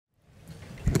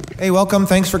Hey, welcome.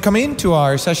 Thanks for coming to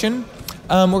our session.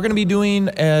 We're going to be doing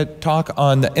a talk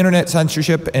on the internet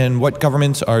censorship and what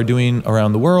governments are doing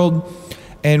around the world.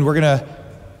 And we're going to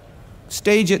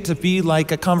stage it to be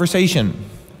like a conversation.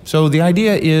 So the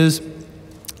idea is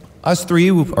us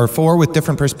three or four with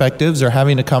different perspectives are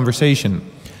having a conversation.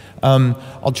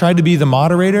 I'll try to be the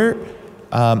moderator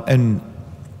and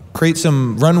create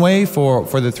some runway for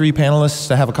the three panelists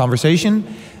to have a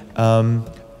conversation. And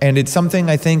it's something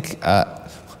I think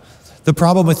the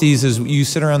problem with these is you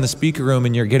sit around the speaker room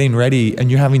and you're getting ready and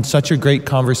you're having such a great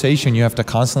conversation, you have to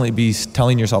constantly be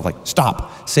telling yourself like,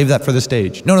 stop, save that for the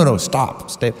stage. No, stop,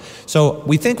 stay. So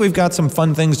we think we've got some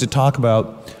fun things to talk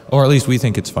about, or at least we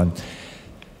think it's fun.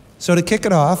 So to kick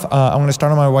it off, I'm going to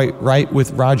start on my right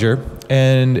with Roger,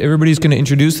 and everybody's going to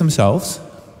introduce themselves,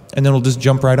 and then we'll just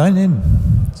jump right on in.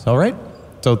 It's all right?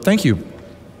 So thank you.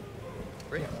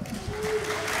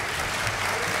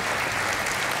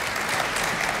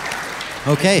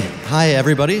 Okay, hi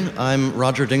everybody. I'm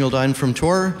Roger Dingledine from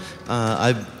Tor.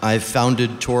 I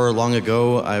founded Tor long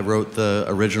ago. I wrote the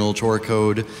original Tor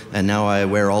code, and now I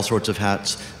wear all sorts of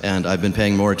hats, and I've been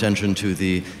paying more attention to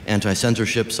the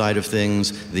anti-censorship side of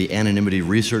things, the anonymity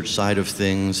research side of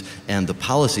things, and the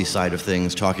policy side of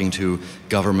things, talking to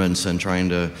governments and trying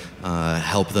to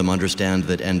help them understand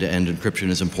that end-to-end encryption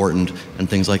is important and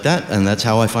things like that, and that's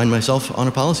how I find myself on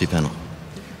a policy panel.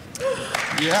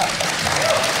 Yeah.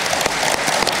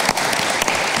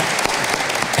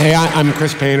 Hey, I'm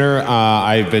Chris Painter.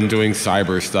 I've been doing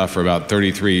cyber stuff for about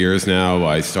 33 years now.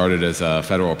 I started as a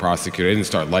federal prosecutor. I didn't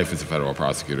start life as a federal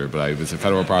prosecutor, but I was a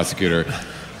federal prosecutor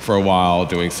for a while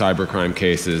doing cybercrime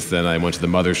cases. Then I went to the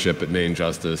mothership at Main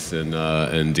Justice in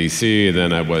DC. And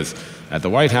then I was at the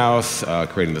White House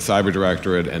creating the cyber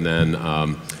directorate, and then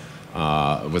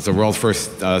was the world's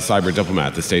first cyber diplomat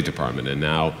at the State Department. And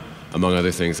now, among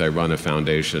other things, I run a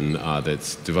foundation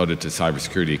that's devoted to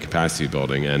cybersecurity capacity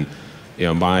building. And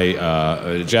you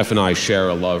know, Jeff and I share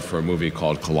a love for a movie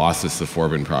called Colossus: The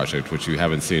Forbin Project, which you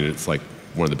haven't seen. It's like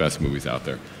one of the best movies out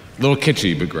there. A little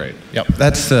kitschy, but great. Yep,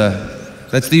 that's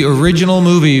the original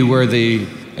movie where the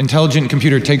intelligent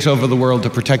computer takes over the world to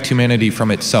protect humanity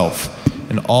from itself,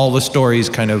 and all the stories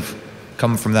kind of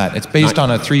come from that. It's based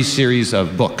on a 3 series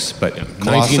of books, but yeah,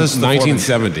 Colossus,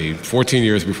 1970, 14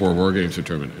 years before war games were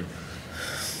terminated.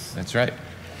 That's right.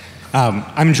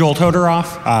 I'm Joel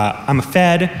Todoroff. I'm a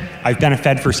Fed. I've been a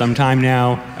Fed for some time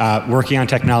now, working on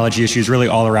technology issues really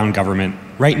all around government.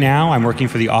 Right now, I'm working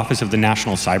for the Office of the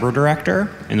National Cyber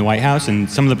Director in the White House, and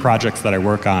some of the projects that I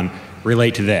work on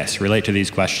relate to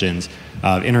these questions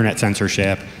of internet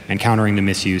censorship and countering the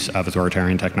misuse of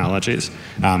authoritarian technologies.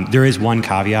 There is one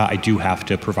caveat I do have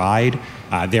to provide.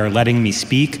 They're letting me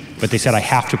speak, but they said I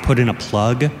have to put in a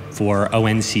plug for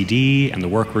ONCD and the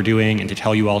work we're doing, and to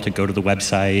tell you all to go to the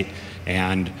website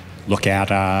and look at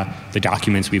the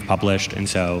documents we've published. And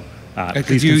so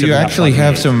please you actually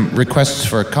have some requests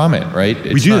for a comment, right?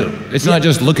 We do. It's not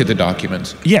just look at the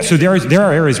documents. Yeah, so there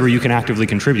are areas where you can actively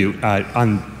contribute.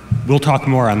 We'll talk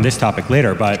more on this topic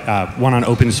later, but one on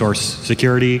open source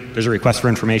security, there's a request for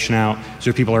information out. So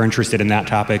if people are interested in that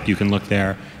topic, you can look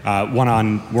there. One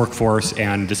on workforce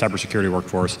and the cybersecurity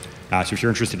workforce. So if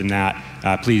you're interested in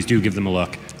that, please do give them a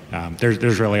look.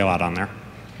 There's really a lot on there.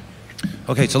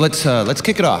 Okay, so let's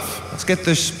kick it off. Let's get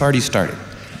this party started.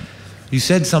 You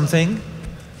said something.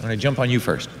 I'm going to jump on you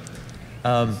first.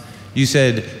 You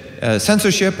said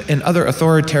censorship and other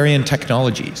authoritarian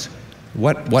technologies.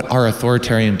 What are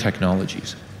authoritarian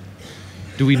technologies?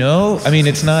 Do we know? I mean,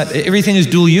 it's not, everything is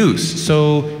dual use.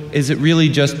 So is it really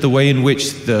just the way in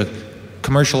which the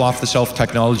commercial off-the-shelf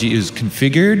technology is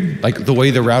configured, like the way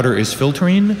the router is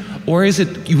filtering? Or is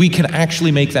it we can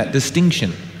actually make that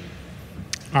distinction?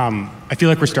 I feel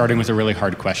like we're starting with a really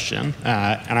hard question,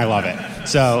 and I love it.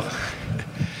 So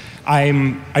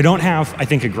I don't have, I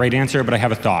think, a great answer, but I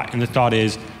have a thought. And the thought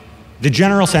is, the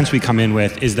general sense we come in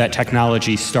with is that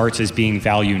technology starts as being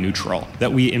value neutral,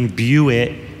 that we imbue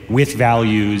it with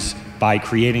values by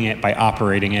creating it, by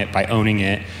operating it, by owning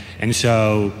it. And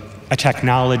so a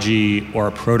technology or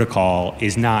a protocol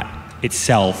is not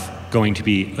itself going to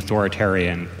be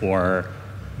authoritarian or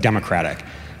democratic.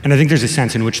 And I think there's a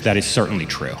sense in which that is certainly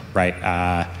true,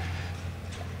 right?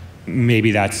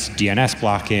 Maybe that's DNS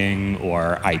blocking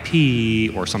or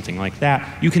IP or something like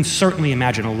that. You can certainly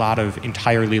imagine a lot of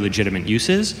entirely legitimate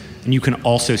uses, and you can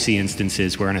also see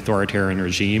instances where an authoritarian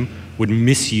regime would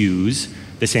misuse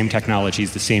the same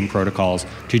technologies, the same protocols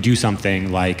to do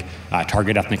something like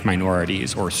target ethnic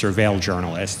minorities or surveil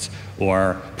journalists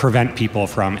or prevent people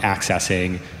from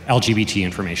accessing LGBT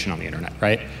information on the internet,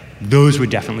 right? those would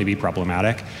definitely be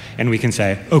problematic. And we can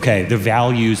say, okay, the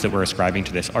values that we're ascribing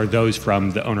to this are those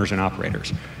from the owners and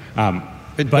operators.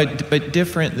 But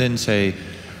different than, say,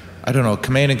 I don't know,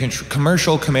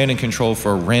 commercial command and control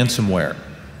for ransomware,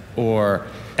 or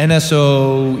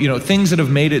NSO, things that have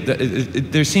made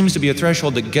it, there seems to be a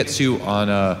threshold that gets you on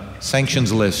a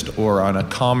sanctions list or on a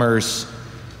commerce,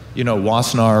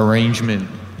 Wassenaar arrangement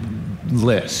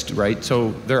list, right?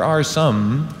 So there are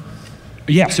some.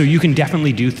 Yeah, so you can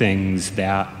definitely do things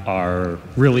that are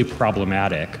really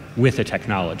problematic with a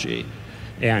technology.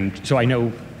 And so I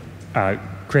know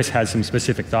Chris has some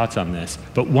specific thoughts on this,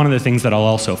 but one of the things that I'll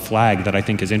also flag that I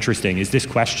think is interesting is this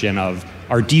question of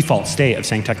our default state of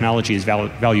saying technology is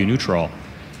value neutral.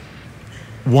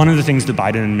 One of the things the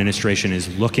Biden administration is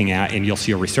looking at, and you'll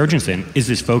see a resurgence in, is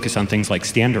this focus on things like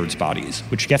standards bodies,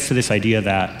 which gets to this idea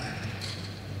that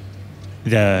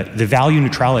the value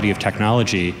neutrality of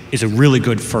technology is a really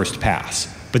good first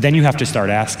pass. But then you have to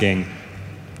start asking,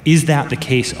 is that the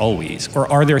case always?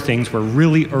 Or are there things where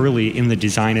really early in the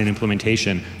design and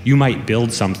implementation, you might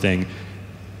build something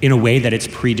in a way that it's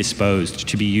predisposed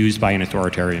to be used by an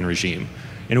authoritarian regime,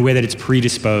 in a way that it's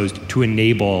predisposed to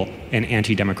enable an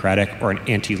anti-democratic or an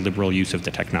anti-liberal use of the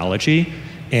technology?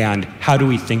 And how do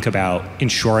we think about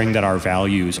ensuring that our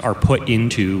values are put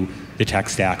into the tech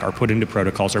stack, are put into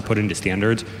protocols, are put into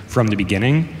standards from the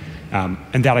beginning?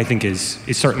 And that, I think, is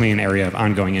certainly an area of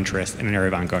ongoing interest and an area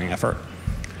of ongoing effort.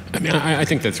 I mean, I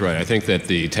think that's right. I think that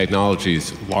the technology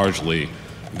is largely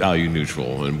value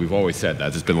neutral, and we've always said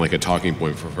that. It's been like a talking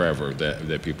point for forever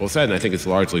that people said, and I think it's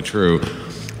largely true.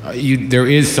 There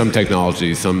is some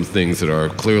technology, some things that are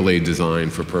clearly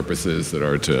designed for purposes that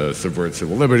are to subvert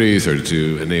civil liberties or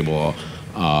to enable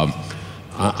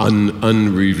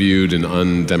unreviewed and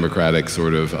undemocratic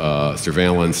sort of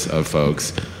surveillance of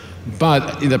folks.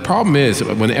 But the problem is,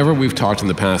 whenever we've talked in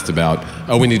the past about,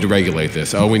 oh, we need to regulate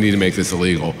this, oh, we need to make this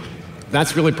illegal,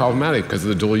 that's really problematic because of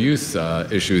the dual use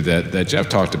issue that Jeff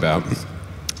talked about.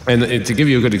 And to give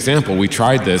you a good example, we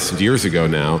tried this years ago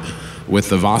now with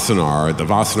the Wassenaar. The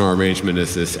Wassenaar arrangement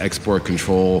is this export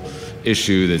control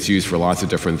issue that's used for lots of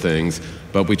different things.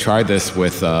 But we tried this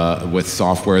with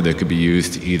software that could be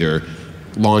used to either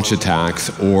launch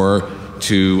attacks or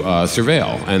to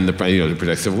surveil and to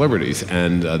protect civil liberties.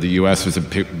 And the U.S. was a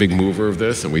big mover of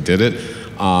this, and we did it.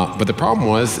 But the problem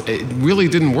was it really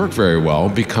didn't work very well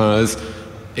because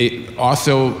it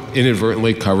also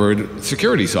inadvertently covered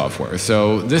security software.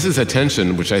 So this is a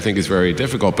tension which I think is very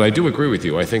difficult, but I do agree with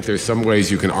you. I think there's some ways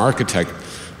you can architect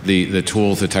the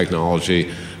tools, the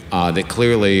technology that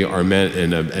clearly are meant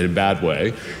in a bad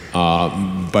way.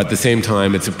 But at the same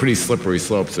time, it's a pretty slippery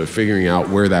slope, so figuring out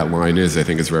where that line is, I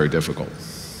think, is very difficult.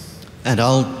 And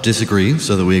I'll disagree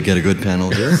so that we get a good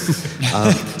panel here.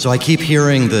 So I keep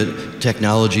hearing that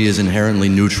technology is inherently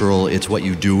neutral, it's what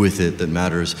you do with it that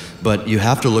matters, but you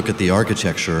have to look at the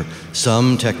architecture.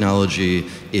 Some technology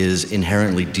is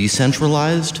inherently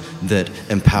decentralized that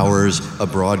empowers a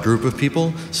broad group of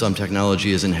people. Some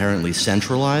technology is inherently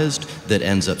centralized that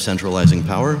ends up centralizing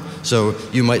power. So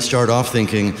you might start off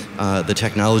thinking the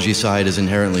technology side is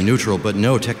inherently neutral, but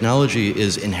no, technology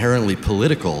is inherently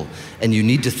political, and you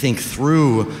need to think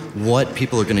through what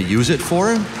people are going to use it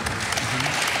for.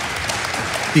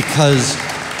 Because,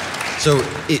 so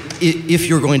if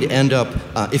you're going to end up,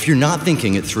 if you're not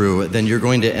thinking it through, then you're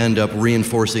going to end up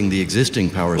reinforcing the existing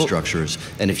power structures.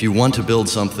 And if you want to build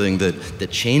something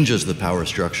that changes the power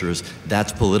structures,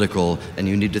 that's political, and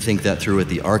you need to think that through at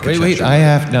the architecture. Wait, I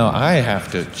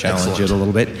have to challenge it a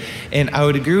little bit. And I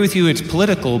would agree with you, it's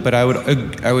political, but I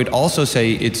would also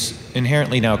say it's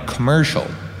inherently now commercial.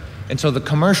 And so the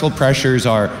commercial pressures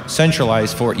are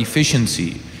centralized for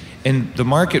efficiency. And the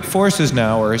market forces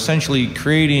now are essentially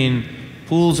creating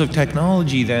pools of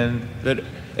technology then that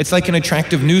it's like an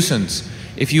attractive nuisance.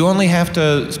 If you only have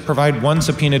to provide one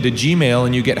subpoena to Gmail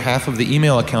and you get half of the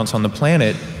email accounts on the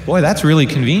planet, boy, that's really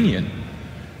convenient.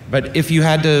 But if you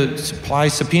had to supply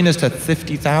subpoenas to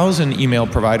 50,000 email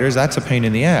providers, that's a pain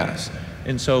in the ass.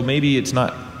 And so maybe it's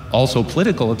not also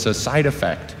political, it's a side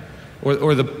effect.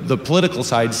 Or the political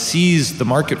side sees the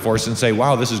market force and say,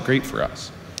 wow, this is great for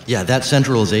us. Yeah, that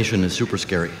centralization is super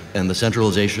scary. And the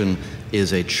centralization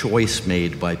is a choice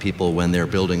made by people when they're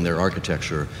building their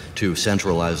architecture to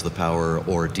centralize the power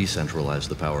or decentralize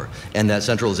the power. And that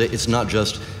centralization, it's not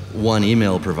just one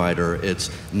email provider, it's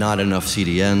not enough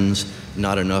CDNs,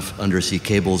 not enough undersea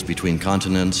cables between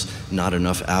continents, not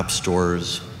enough app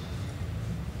stores.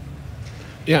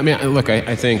 Yeah, I mean, look,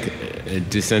 I think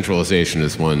decentralization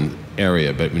is one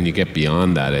area, but when you get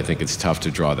beyond that, I think it's tough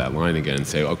to draw that line again and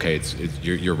say, okay,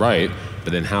 you're right,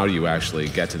 but then how do you actually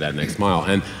get to that next mile?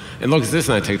 And And look, it's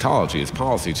not technology, it's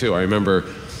policy too. I remember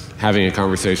having a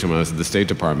conversation when I was at the State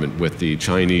Department with the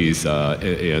Chinese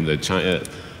and the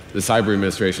Cyber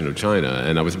Administration of China,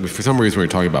 and for some reason we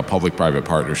were talking about public-private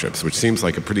partnerships, which seems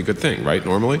like a pretty good thing, right,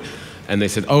 normally? And they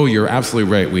said, oh, you're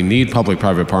absolutely right. We need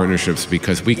public-private partnerships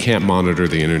because we can't monitor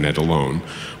the internet alone.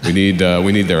 We need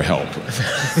their help.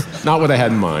 Not what I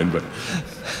had in mind, but.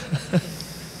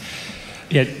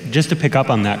 Yeah, just to pick up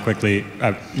on that quickly,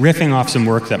 riffing off some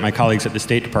work that my colleagues at the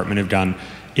State Department have done,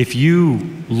 if you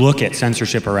look at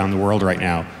censorship around the world right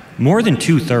now, more than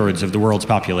 2/3 of the world's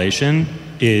population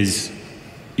is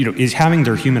having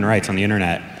their human rights on the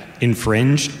internet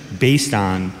infringed based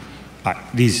on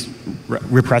these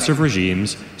repressive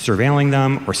regimes surveilling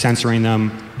them or censoring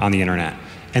them on the internet.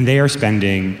 And they are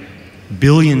spending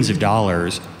billions of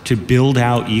dollars to build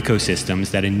out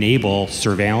ecosystems that enable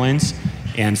surveillance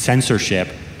and censorship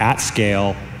at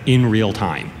scale in real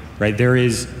time, right? There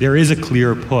is a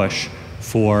clear push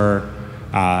for,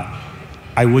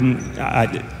 I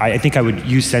think I would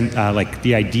use like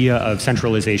the idea of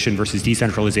centralization versus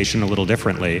decentralization a little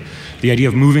differently. The idea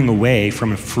of moving away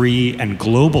from a free and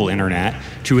global internet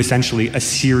to essentially a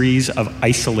series of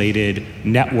isolated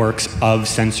networks of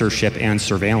censorship and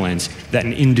surveillance that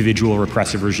an individual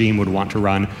repressive regime would want to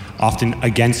run, often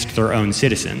against their own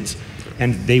citizens.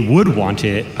 And they would want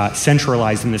it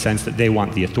centralized in the sense that they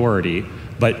want the authority,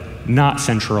 but not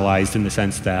centralized in the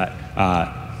sense that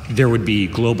there would be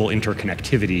global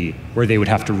interconnectivity where they would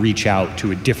have to reach out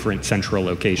to a different central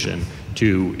location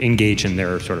to engage in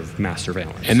their sort of mass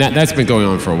surveillance. And that's been going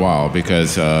on for a while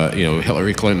because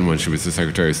Hillary Clinton, when she was the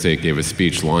Secretary of State, gave a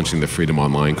speech launching the Freedom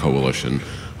Online Coalition,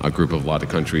 a group of a lot of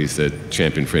countries that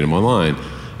champion freedom online.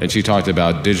 And she talked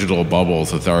about digital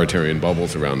bubbles, authoritarian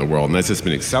bubbles around the world, and that's just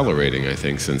been accelerating, I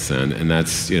think, since then. And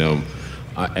that's,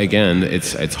 again,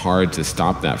 it's hard to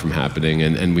stop that from happening.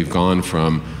 And we've gone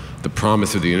from the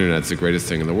promise of the internet's the greatest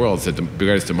thing in the world, it's the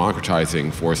greatest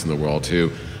democratizing force in the world,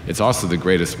 too. It's also the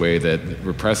greatest way that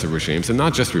repressive regimes, and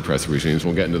not just repressive regimes,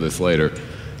 we'll get into this later,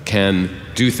 can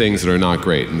do things that are not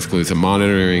great, and includes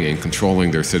monitoring and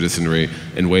controlling their citizenry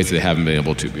in ways they haven't been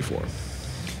able to before.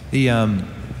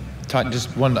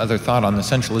 Just one other thought on the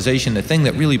centralization. The thing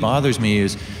that really bothers me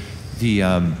is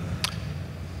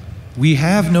we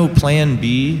have no plan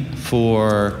B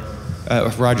for,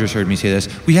 Roger's heard me say this,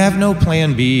 we have no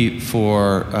plan B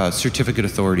for certificate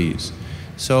authorities.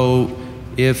 So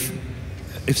if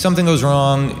something goes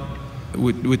wrong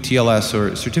with TLS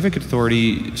or certificate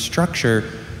authority structure,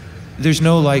 there's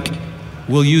no like,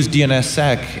 we'll use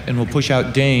DNSSEC and we'll push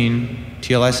out DANE,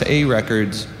 TLS-A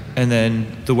records, and then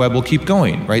the web will keep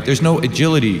going, right? There's no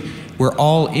agility. We're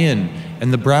all in.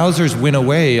 And the browsers went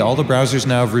away. All the browsers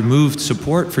now have removed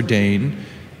support for DANE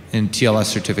and TLS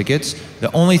certificates. The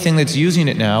only thing that's using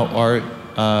it now are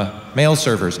mail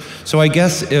servers. So I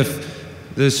guess if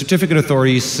the certificate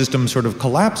authority system sort of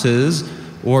collapses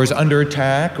or is under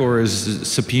attack or is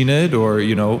subpoenaed or,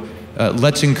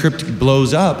 Let's Encrypt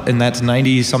blows up, and that's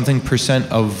 90-something%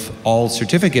 of all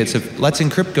certificates. If Let's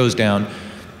Encrypt goes down,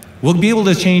 we'll be able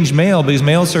to change mail because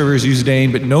mail servers use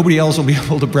DANE, but nobody else will be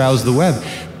able to browse the web.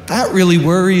 That really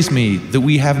worries me, that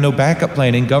we have no backup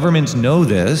plan, and governments know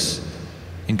this,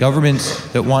 and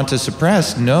governments that want to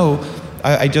suppress know.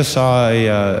 I just saw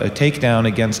a takedown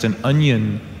against an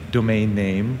Onion domain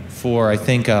name for, I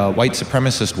think, a white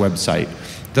supremacist website.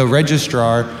 The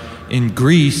registrar in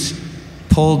Greece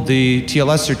pulled the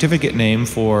TLS certificate name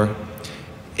for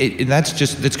it, and that's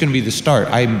going to be the start.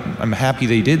 I'm happy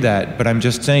they did that, but I'm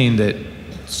just saying that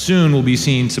soon we'll be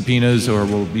seeing subpoenas or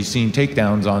we'll be seeing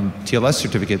takedowns on TLS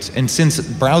certificates. And since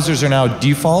browsers are now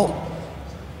default,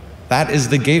 that is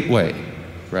the gateway,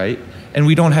 right? And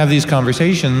we don't have these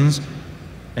conversations,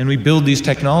 and we build these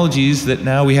technologies that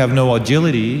now we have no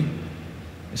agility.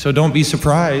 So don't be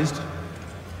surprised,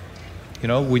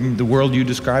 when the world you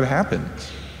describe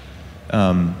happens.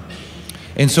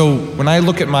 And so when I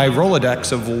look at my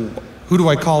Rolodex of who do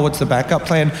I call, what's the backup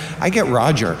plan, I get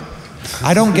Roger.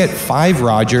 I don't get 5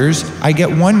 Rogers, I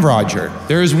get 1 Roger.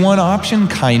 There is one option,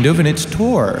 kind of, and it's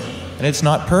Tor. And it's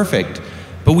not perfect.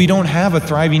 But we don't have a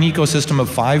thriving ecosystem of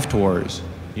 5 Tors,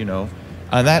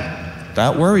 And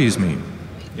that worries me.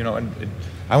 And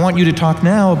I want you to talk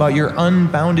now about your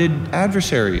unbounded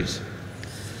adversaries.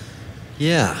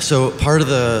 Yeah, so part of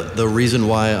the reason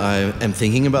why I am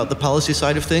thinking about the policy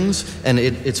side of things, and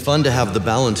it's fun to have the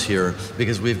balance here,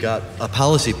 because we've got a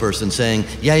policy person saying,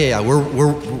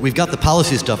 we've got the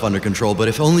policy stuff under control, but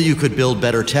if only you could build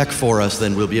better tech for us,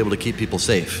 then we'll be able to keep people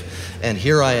safe. And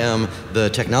here I am, the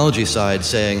technology side,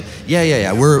 saying,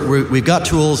 yeah, we've got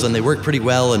tools and they work pretty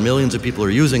well and millions of people are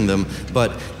using them,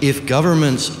 but if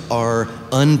governments are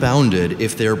unbounded,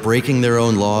 if they're breaking their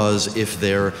own laws, if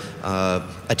they're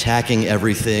attacking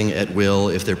everything at will,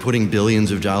 if they're putting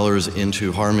billions of dollars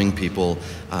into harming people,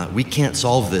 we can't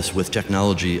solve this with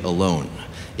technology alone.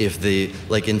 If they,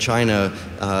 like in China,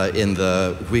 in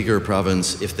the Uyghur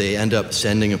province, if they end up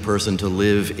sending a person to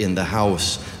live in the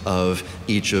house of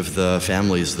each of the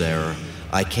families there,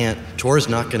 Tor's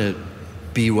not going to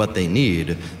be what they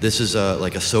need. This is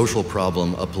like a social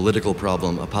problem, a political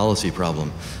problem, a policy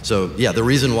problem. So yeah, the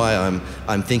reason why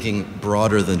I'm thinking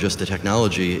broader than just the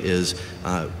technology is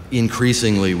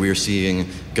increasingly we're seeing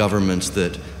governments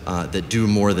that do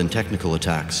more than technical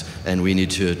attacks, and we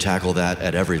need to tackle that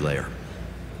at every layer.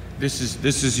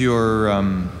 This is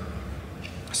your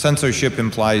censorship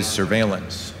implies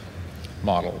surveillance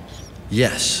model.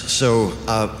 Yes, so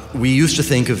we used to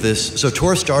think of this, so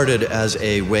Tor started as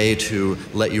a way to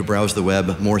let you browse the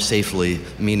web more safely,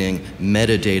 meaning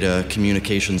metadata,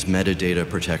 communications metadata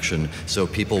protection, so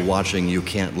people watching you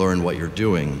can't learn what you're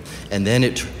doing. And then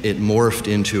it morphed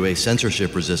into a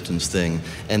censorship resistance thing,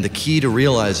 and the key to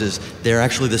realize is they're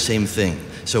actually the same thing.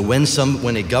 So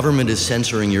when a government is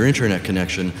censoring your internet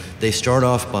connection, they start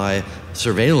off by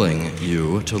surveilling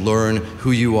you to learn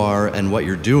who you are and what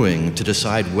you're doing to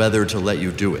decide whether to let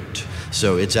you do it.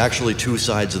 So it's actually two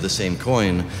sides of the same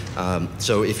coin.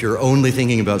 So if you're only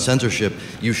thinking about censorship,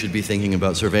 you should be thinking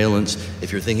about surveillance.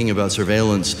 If you're thinking about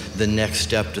surveillance, the next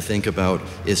step to think about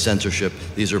is censorship.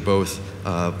 These are both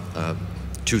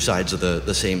two sides of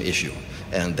the same issue.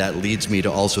 And that leads me to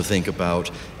also think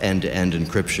about end-to-end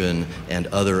encryption and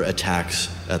other attacks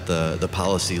at the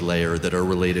policy layer that are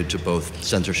related to both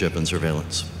censorship and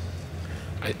surveillance.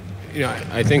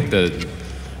 I think the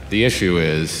issue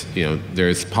is,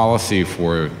 there's policy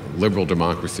for liberal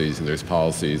democracies and there's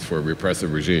policies for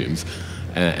repressive regimes,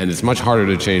 and it's much harder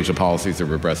to change the policies of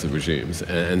repressive regimes.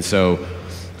 And so,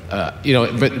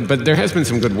 but there has been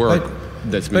some good work.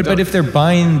 But if they're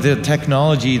buying the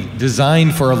technology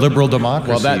designed for a liberal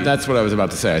democracy... Well, that's what I was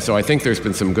about to say. So I think there's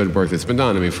been some good work that's been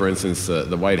done. I mean, for instance,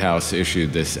 the White House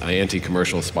issued this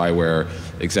anti-commercial spyware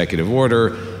executive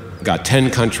order, got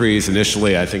 10 countries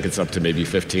initially. I think it's up to maybe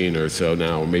 15 or so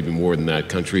now, or maybe more than that,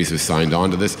 countries have signed on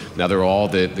to this. Now they're all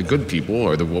the good people,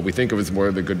 or what we think of as more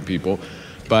of the good people.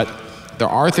 But there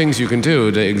are things you can do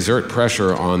to exert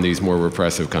pressure on these more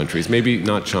repressive countries. Maybe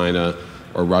not China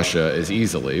or Russia as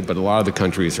easily, but a lot of the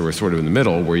countries who are sort of in the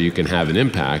middle where you can have an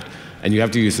impact, and you have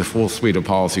to use the full suite of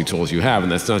policy tools you have, and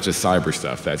that's not just cyber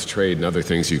stuff, that's trade and other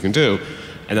things you can do.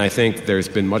 And I think there's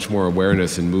been much more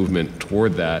awareness and movement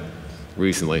toward that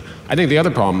recently. I think the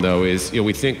other problem, though, is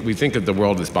we think of the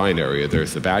world as binary.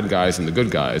 There's the bad guys and the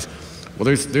good guys. Well,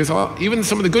 even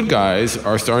some of the good guys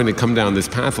are starting to come down this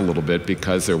path a little bit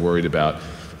because they're worried about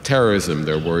terrorism,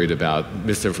 they're worried about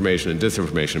misinformation and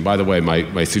disinformation. By the way,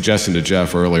 my suggestion to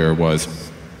Jeff earlier was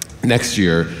next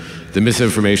year, the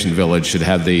misinformation village should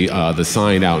have the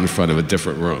sign out in front of a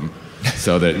different room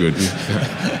so that it would,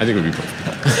 I think it would be perfect.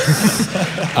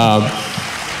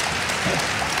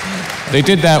 They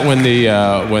did that when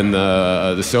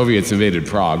the Soviets invaded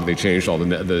Prague. They changed all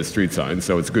the street signs,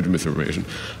 so it's good misinformation.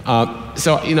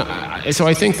 So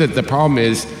I think that the problem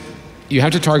is, you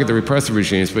have to target the repressive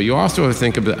regimes, but you also have to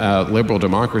think about liberal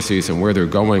democracies and where they're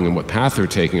going and what path they're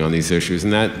taking on these issues,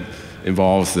 and that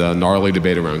involves the gnarly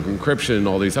debate around encryption and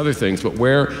all these other things. But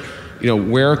where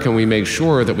can we make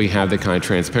sure that we have the kind of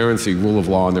transparency, rule of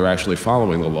law, and they're actually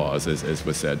following the laws, as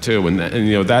was said too? And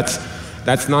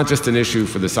that's not just an issue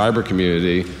for the cyber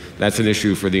community. That's an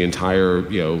issue for the entire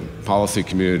policy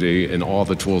community and all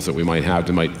the tools that we might have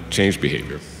to change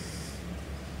behavior.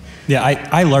 Yeah,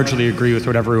 I largely agree with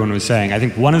what everyone was saying. I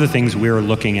think one of the things we're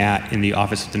looking at in the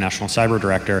Office of the National Cyber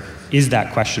Director is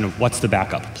that question of what's the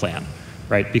backup plan,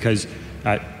 right? Because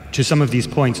to some of these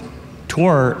points,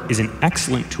 Tor is an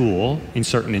excellent tool in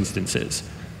certain instances.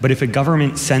 But if a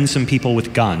government sends some people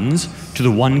with guns to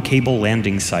the one cable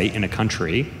landing site in a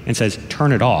country and says,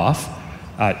 turn it off,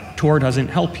 Tor doesn't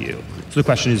help you. So the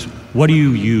question is, what do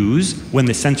you use when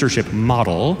the censorship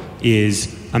model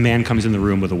is a man comes in the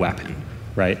room with a weapon?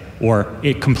 Right? Or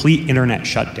a complete internet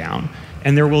shutdown.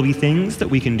 And there will be things that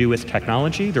we can do with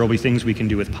technology, there will be things we can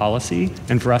do with policy,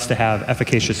 and for us to have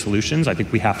efficacious solutions, I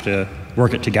think we have to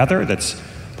work it together. That's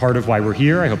part of why we're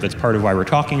here. I hope that's part of why we're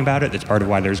talking about it. That's part of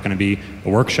why there's going to be a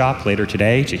workshop later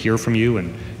today to hear from you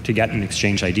and to get and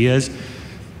exchange ideas.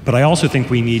 But I also think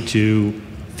we need to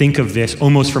think of this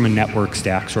almost from a network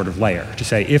stack sort of layer, to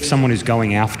say if someone is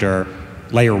going after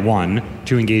layer one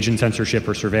to engage in censorship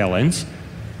or surveillance,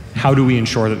 how do we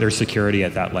ensure that there's security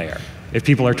at that layer? If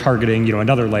people are targeting,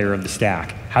 another layer of the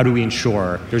stack, how do we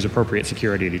ensure there's appropriate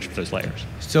security at each of those layers?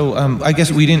 So I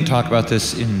guess we didn't talk about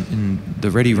this in the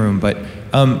ready room, but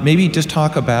maybe just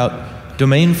talk about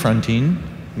domain fronting,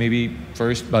 maybe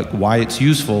first, like why it's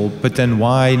useful, but then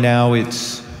why now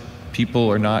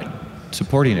people are not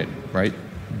supporting it, right?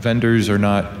 Vendors are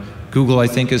not, Google I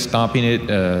think is stopping it,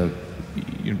 a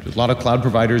lot of cloud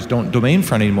providers don't domain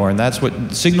front anymore, and that's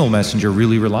what Signal Messenger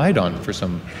really relied on for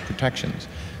some protections.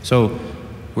 So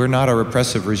we're not a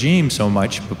repressive regime so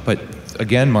much, but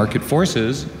again, market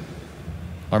forces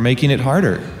are making it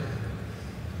harder.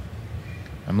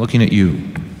 I'm looking at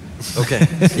you. Okay.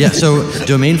 Yeah, so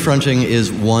domain fronting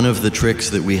is one of the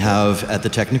tricks that we have at the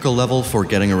technical level for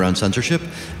getting around censorship.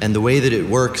 And the way that it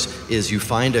works is you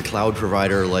find a cloud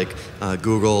provider like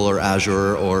Google or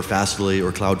Azure or Fastly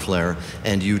or Cloudflare,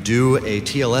 and you do a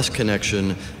TLS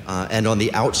connection, and on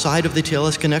the outside of the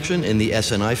TLS connection, in the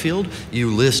SNI field,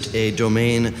 you list a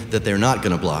domain that they're not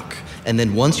going to block. And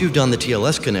then once you've done the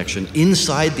TLS connection,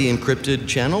 inside the encrypted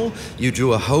channel, you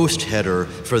do a host header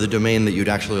for the domain that you'd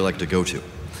actually like to go to.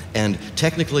 And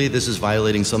technically, this is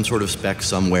violating some sort of spec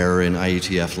somewhere in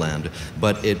IETF land,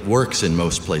 but it works in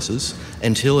most places,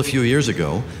 until a few years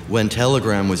ago, when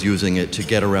Telegram was using it to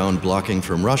get around blocking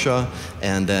from Russia,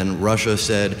 and then Russia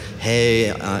said, hey,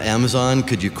 Amazon,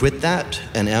 could you quit that?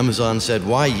 And Amazon said,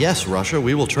 why, yes, Russia,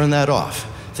 we will turn that off.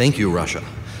 Thank you, Russia.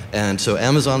 And so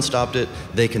Amazon stopped it,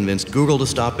 they convinced Google to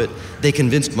stop it, they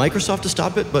convinced Microsoft to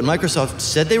stop it, but Microsoft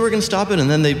said they were going to stop it and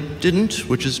then they didn't,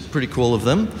 which is pretty cool of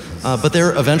them, but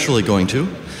they're eventually going to.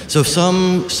 So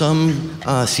some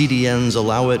CDNs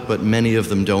allow it, but many of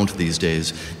them don't these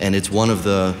days, and it's one of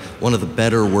the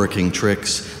better working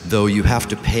tricks, though you have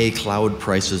to pay cloud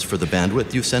prices for the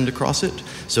bandwidth you send across it.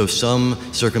 So some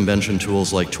circumvention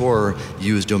tools like Tor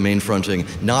use domain fronting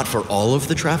not for all of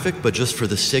the traffic, but just for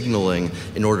the signaling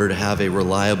in order to have a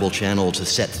reliable channel to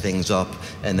set things up,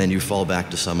 and then you fall back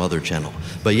to some other channel.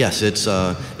 But yes, it's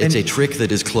a trick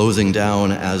that is closing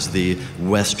down as the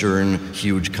Western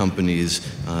huge companies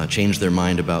change their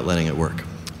mind about letting it work.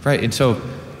 Right, and so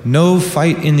no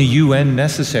fight in the UN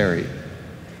necessary,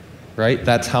 right?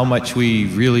 That's how much we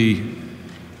really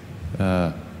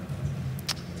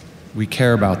we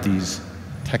care about these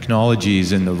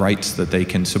technologies and the rights that they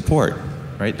can support,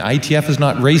 right? IETF is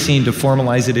not racing to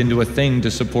formalize it into a thing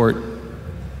to support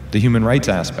the human rights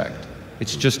aspect.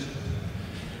 It's just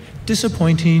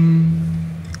disappointing.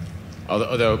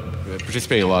 Although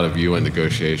participating in a lot of UN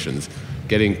negotiations,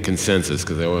 getting consensus,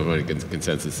 because everybody gets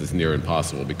consensus, is near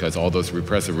impossible because all those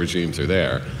repressive regimes are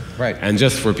there. Right. And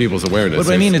just for people's awareness.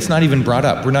 But I mean, it's not even brought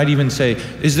up. We're not even saying,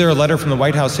 is there a letter from the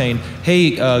White House saying,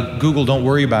 hey, Google, don't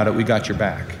worry about it, we got your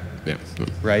back. Yeah.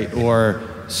 Right? Or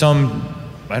some,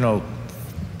 I don't know,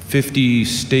 50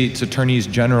 states attorneys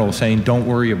general saying, don't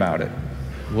worry about it.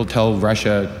 We'll tell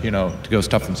Russia, to go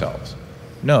stuff themselves.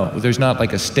 No, there's not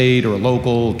like a state or a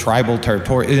local, tribal,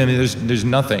 territorial, I mean, there's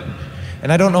nothing.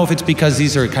 And I don't know if it's because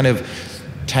these are kind of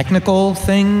technical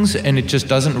things and it just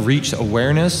doesn't reach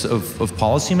awareness of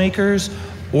policymakers,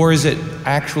 or is it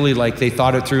actually like they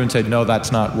thought it through and said, no,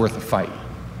 that's not worth a fight?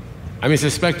 I mean, I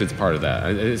suspect it's part of that.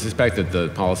 I suspect that the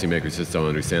policymakers just don't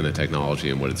understand the technology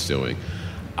and what it's doing.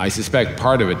 I suspect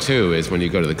part of it too is when you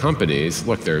go to the companies,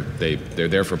 look, they're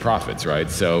there for profits, right?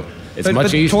 So it's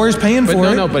much easier. Tor's paying for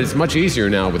it. No, but it's much easier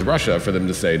now with Russia for them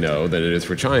to say no than it is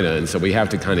for China, and so we have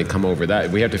to kind of come over that.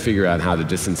 We have to figure out how to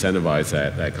disincentivize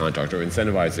that conduct or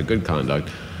incentivize the good conduct.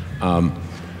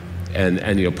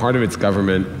 And part of it's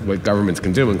government, what governments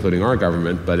can do, including our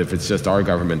government. But if it's just our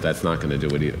government, that's not going to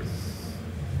do it either.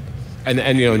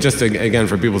 And just again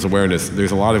for people's awareness,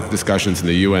 there's a lot of discussions in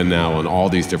the UN now on all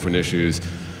these different issues.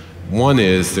 One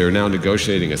is they're now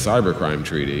negotiating a cybercrime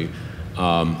treaty,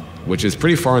 which is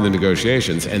pretty far in the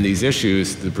negotiations. And these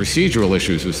issues, the procedural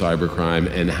issues of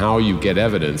cybercrime and how you get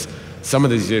evidence, some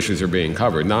of these issues are being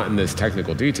covered, not in this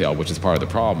technical detail, which is part of the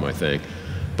problem, I think.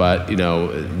 But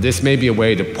this may be a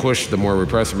way to push the more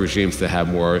repressive regimes to have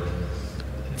more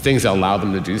things that allow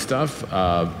them to do stuff.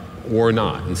 Or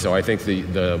not. And so I think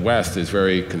the West is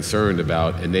very concerned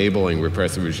about enabling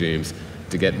repressive regimes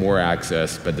to get more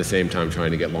access, but at the same time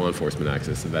trying to get law enforcement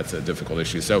access, and that's a difficult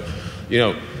issue. So,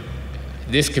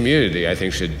 this community, I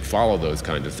think, should follow those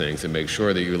kinds of things and make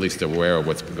sure that you're at least aware of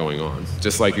what's going on,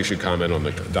 just like you should comment on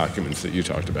the documents that you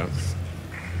talked about.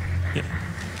 Yeah.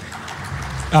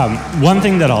 One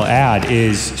thing that I'll add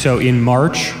is, so in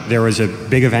March, there was a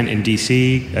big event in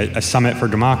DC, a summit for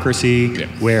democracy,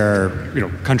 where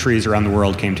countries around the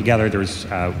world came together. There was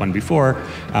one before.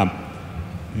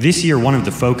 This year, one of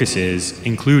the focuses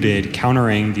included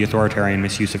countering the authoritarian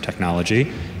misuse of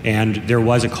technology, and there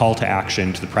was a call to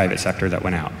action to the private sector that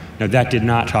went out. Now, that did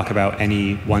not talk about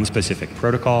any one specific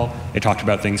protocol. It talked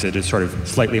about things at a sort of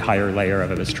slightly higher layer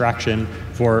of abstraction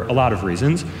for a lot of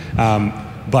reasons.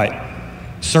 But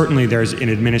certainly there's an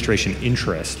administration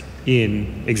interest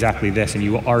in exactly this, and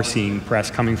you are seeing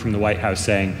press coming from the White House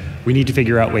saying, we need to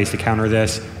figure out ways to counter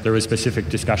this. There was specific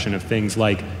discussion of things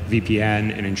like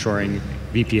VPN and ensuring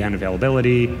VPN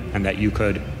availability, and that you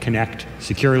could connect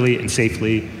securely and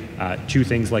safely to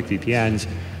things like VPNs,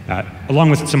 along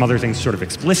with some other things sort of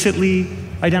explicitly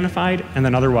identified, and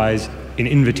then otherwise an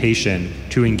invitation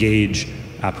to engage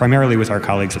primarily with our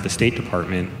colleagues at the State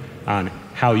Department on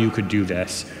how you could do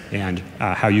this and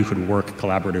how you could work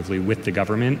collaboratively with the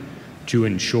government to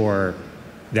ensure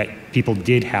that people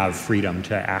did have freedom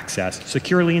to access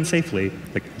securely and safely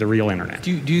the real internet.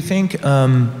 Do you think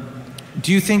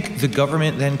the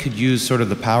government then could use sort of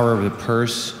the power of the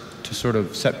purse to sort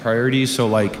of set priorities? So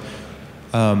like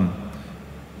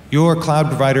your cloud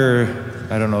provider,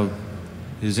 I don't know,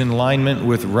 is in alignment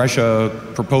with Russia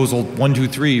proposal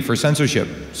 123 for censorship.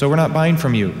 So we're not buying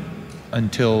from you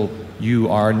until you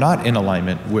are not in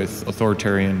alignment with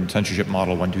authoritarian censorship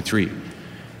model 123.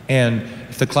 And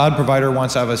if the cloud provider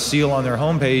wants to have a seal on their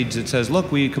homepage that says,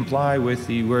 look, we comply with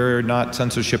the we're not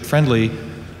censorship friendly,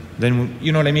 then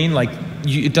you know what I mean? Like,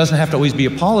 it doesn't have to always be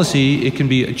a policy, it can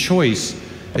be a choice.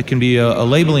 It can be a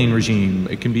labeling regime.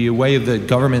 It can be a way of the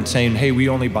government saying, hey, we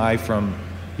only buy from,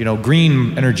 you know,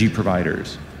 green energy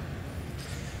providers.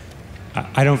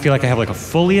 I don't feel like I have like a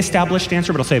fully established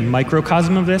answer, but I'll say a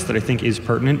microcosm of this that I think is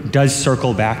pertinent does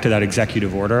circle back to that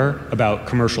executive order about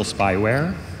commercial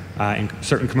spyware and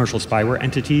certain commercial spyware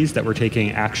entities that were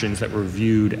taking actions that were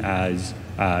viewed as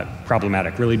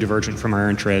problematic, really divergent from our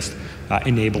interest,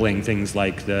 enabling things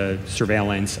like the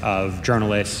surveillance of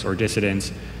journalists or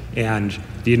dissidents. And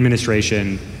the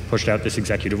administration pushed out this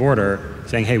executive order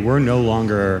saying, hey, we're no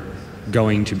longer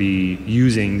going to be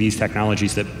using these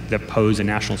technologies that pose a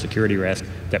national security risk,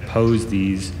 that pose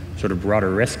these sort of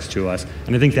broader risks to us.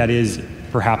 And I think that is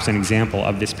perhaps an example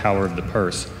of this power of the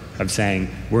purse, of saying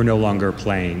we're no longer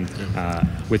playing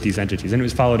with these entities. And it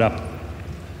was followed up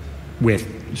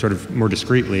with sort of more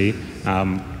discreetly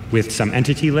with some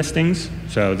entity listings.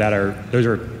 So those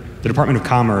are the Department of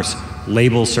Commerce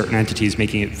labels certain entities,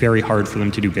 making it very hard for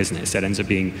them to do business. That ends up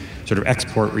being sort of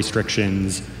export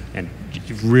restrictions and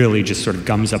really just sort of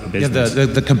gums up a business. Yeah,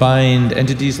 the combined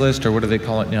entities list, or what do they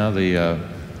call it now?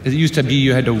 It used to be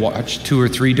you had to watch 2 or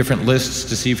 3 different lists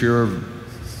to see if you were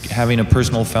having a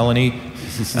personal felony.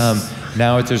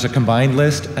 Now there's a combined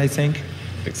list, I think.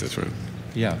 I think that's right.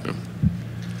 Yeah.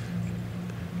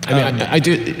 I mean, I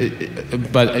do,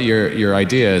 but your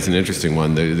idea is an interesting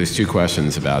one. There's 2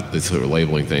 questions about this sort of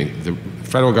labeling thing. The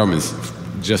federal government's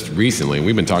just recently, and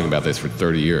we've been talking about this for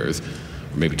 30 years,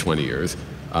 or maybe 20 years,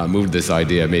 moved this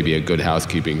idea, maybe a good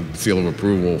housekeeping seal of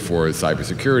approval for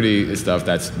cybersecurity stuff.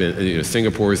 That's been,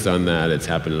 Singapore's done that. It's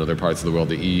happened in other parts of the world.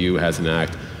 The EU has an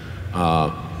act,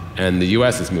 and the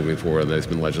US is moving forward, and there's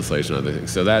been legislation and other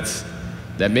things. So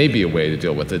that may be a way to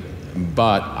deal with it.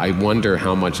 But I wonder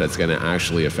how much that's going to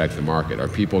actually affect the market. Are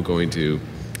people going to,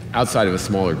 outside of a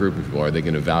smaller group of people, are they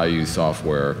going to value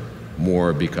software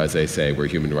more because they say we're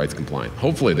human rights compliant?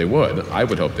 Hopefully they would. I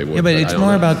would hope they would. Yeah, but it's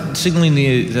more about signaling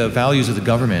the values of the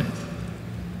government.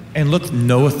 And look,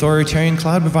 no authoritarian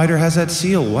cloud provider has that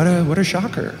seal. What a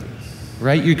shocker,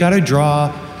 right? You got to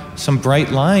draw some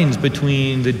bright lines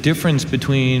between the difference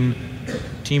between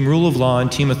team rule of law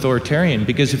and team authoritarian,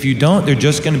 because if you don't, they're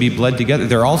just going to be bled together.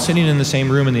 They're all sitting in the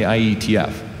same room in the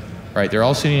IETF, right? They're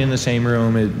all sitting in the same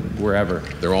room wherever.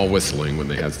 They're all whistling when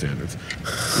they have standards.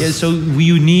 Yeah, so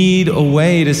we need a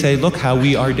way to say, look how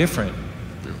we are different.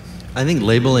 I think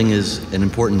labeling is an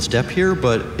important step here,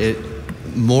 but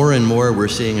more and more we're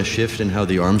seeing a shift in how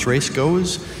the arms race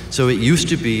goes. So it used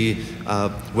to be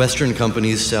Western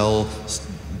companies sell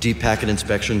deep packet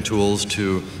inspection tools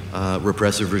to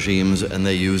repressive regimes, and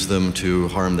they use them to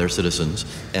harm their citizens.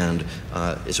 And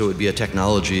so it would be a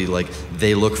technology like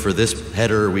they look for this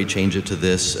header, we change it to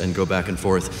this, and go back and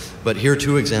forth. But here are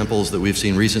 2 examples that we've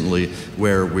seen recently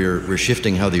where we're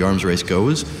shifting how the arms race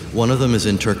goes. One of them is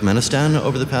in Turkmenistan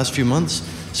over the past few months.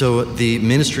 So the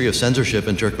Ministry of Censorship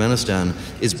in Turkmenistan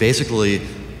is basically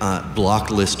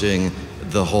blocklisting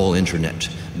the whole internet.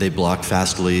 They block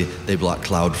Fastly, they block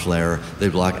Cloudflare, they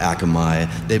block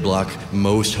Akamai, they block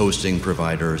most hosting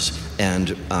providers.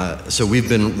 And so we've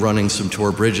been running some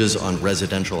Tor bridges on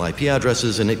residential IP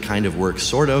addresses, and it kind of works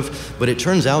sort of, but it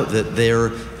turns out that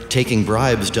they're taking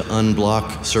bribes to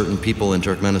unblock certain people in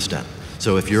Turkmenistan.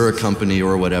 So if you're a company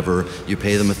or whatever, you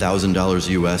pay them $1,000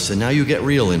 US, and now you get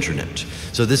real internet.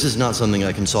 So this is not something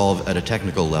I can solve at a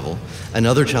technical level.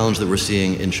 Another challenge that we're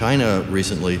seeing in China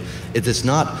recently is it's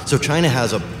not, so China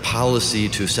has a policy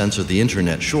to censor the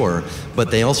internet, sure,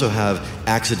 but they also have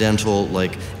accidental,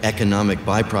 like, economic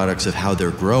byproducts of how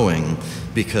they're growing,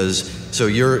 because, so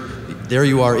there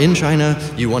you are in China,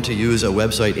 you want to use a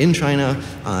website in China,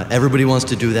 everybody wants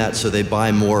to do that, so they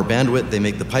buy more bandwidth, they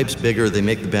make the pipes bigger, they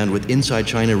make the bandwidth inside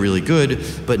China really good,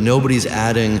 but nobody's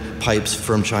adding pipes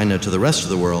from China to the rest of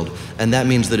the world. And that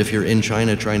means that if you're in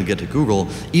China trying to get to Google,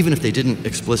 even if they didn't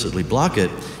explicitly block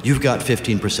it, you've got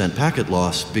 15% packet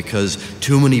loss because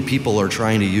too many people are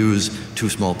trying to use too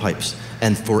small pipes.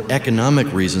 And for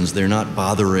economic reasons, they're not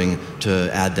bothering to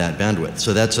add that bandwidth.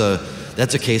 So that's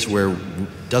a case where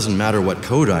it doesn't matter what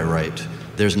code I write,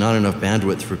 there's not enough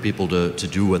bandwidth for people to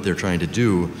do what they're trying to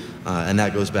do, and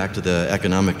that goes back to the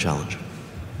economic challenge.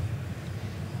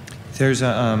 There's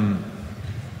a,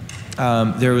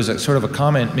 there was a sort of a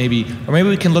comment, maybe, or maybe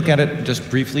we can look at it just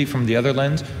briefly from the other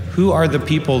lens. Who are the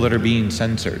people that are being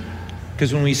censored?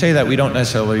 Because when we say that, we don't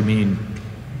necessarily mean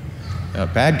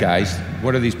bad guys.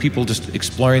 What are these people just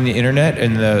exploring the internet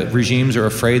and the regimes are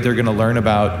afraid they're going to learn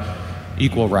about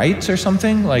equal rights or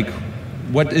something? Like,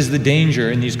 what is the danger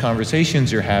in these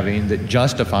conversations you're having that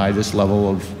justify this level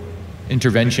of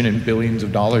intervention and billions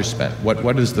of dollars spent?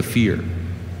 What is the fear?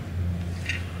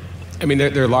 I mean,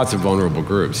 there are lots of vulnerable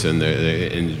groups, and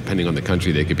depending on the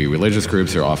country, they could be religious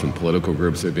groups or often political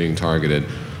groups that are being targeted.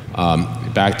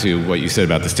 Back to what you said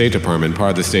about the State Department,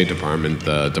 part of the State Department,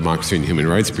 the Democracy and Human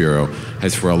Rights Bureau,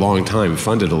 has for a long time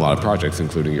funded a lot of projects,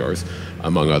 including yours,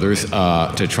 among others,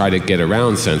 to try to get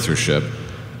around censorship.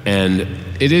 And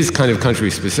it is kind of country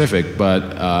specific,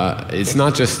 but it's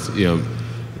not just, you know,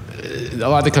 a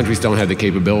lot of the countries don't have the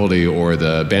capability or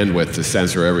the bandwidth to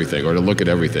censor everything or to look at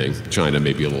everything. China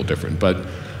may be a little different, but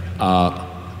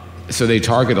so they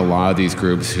target a lot of these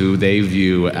groups who they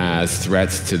view as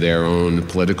threats to their own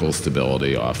political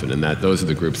stability often, and that those are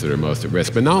the groups that are most at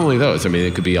risk. But not only those, I mean,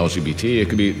 it could be LGBT, it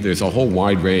could be, there's a whole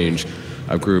wide range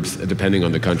of groups, depending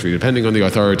on the country, depending on the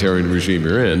authoritarian regime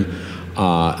you're in,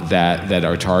 that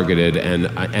are targeted,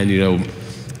 and you know,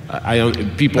 I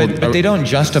don't, people... But they don't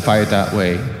justify it that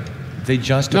way. They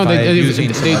justify it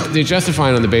using... They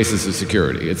justify it on the basis of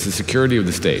security. It's the security of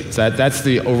the state. So that's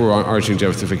the overarching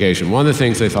justification. One of the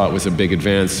things they thought was a big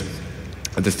advance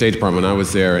at the State Department when I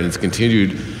was there, and it's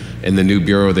continued in the new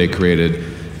bureau they created,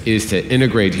 is to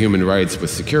integrate human rights with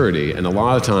security. And a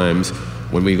lot of times,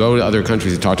 when we go to other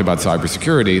countries and talk about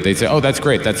cybersecurity, they say, oh, that's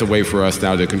great, that's a way for us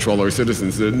now to control our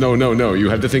citizens. No, no, no, you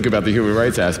have to think about the human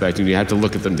rights aspect, and you have to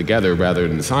look at them together rather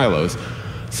than silos.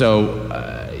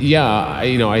 So, yeah,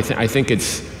 you know, I think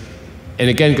it's, and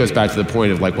again, it goes back to the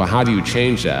point of like, well, how do you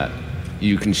change that?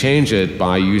 You can change it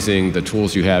by using the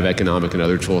tools you have, economic and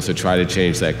other tools, to try to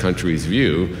change that country's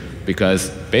view, because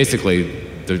basically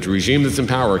the regime that's in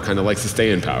power kind of likes to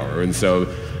stay in power, and so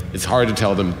it's hard to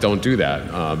tell them don't do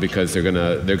that because they're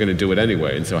gonna do it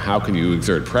anyway. And so how can you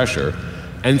exert pressure?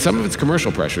 And some of it's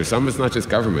commercial pressure. Some of it's not just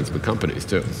governments, but companies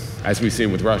too, as we've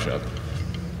seen with Russia.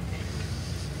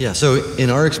 Yeah, so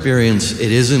in our experience,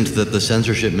 it isn't that the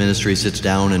censorship ministry sits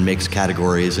down and makes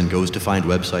categories and goes to find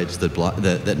websites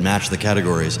that match the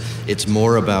categories. It's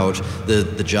more about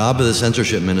the job of the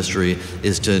censorship ministry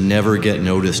is to never get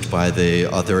noticed by the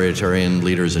authoritarian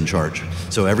leaders in charge.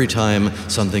 So every time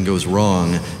something goes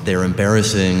wrong, they're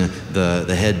embarrassing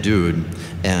the head dude,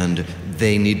 and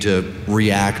they need to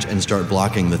react and start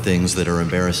blocking the things that are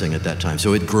embarrassing at that time.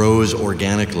 So it grows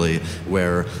organically,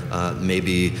 where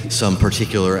maybe some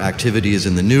particular activity is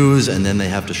in the news and then they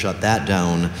have to shut that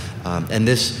down. And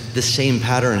this same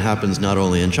pattern happens not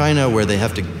only in China, where they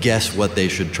have to guess what they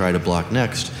should try to block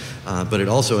next, but it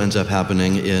also ends up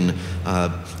happening in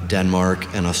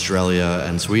Denmark and Australia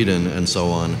and Sweden and so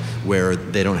on, where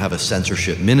they don't have a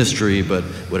censorship ministry, but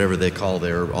whatever they call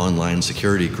their online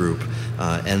security group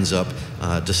ends up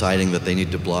deciding that they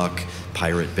need to block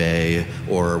Pirate Bay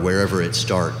or wherever it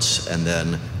starts, and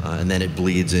then it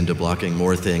bleeds into blocking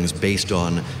more things based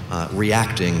on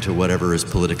reacting to whatever is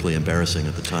politically embarrassing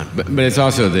at the time. But it's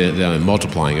also the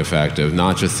multiplying effect of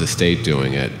not just the state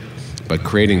doing it, but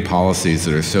creating policies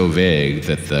that are so vague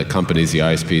that the companies, the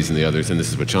ISPs and the others, and this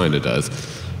is what China does,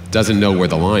 doesn't know where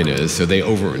the line is, so they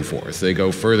over-enforce. They go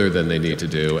further than they need to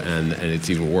do, and it's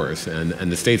even worse. And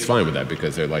the state's fine with that,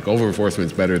 because they're like,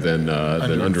 over-enforcement's better than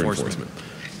under-enforcement.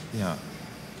 Yeah.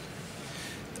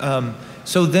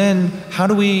 So then, how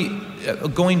do we,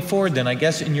 going forward then, I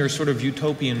guess in your sort of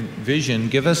utopian vision,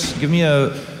 give me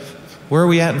where are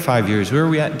we at in 5 years? Where are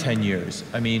we at in 10 years?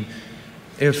 I mean,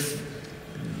 if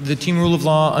the team rule of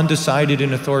law, undecided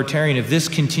and authoritarian, if this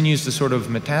continues to sort of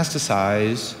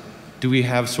metastasize, do we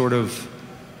have sort of,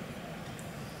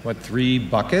 what, 3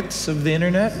 buckets of the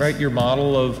internet, right? Your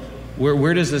model of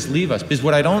where does this leave us? Because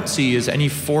what I don't see is any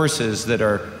forces that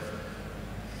are,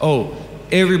 oh,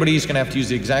 everybody's going to have to use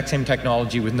the exact same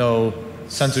technology with no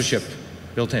censorship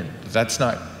built in. That's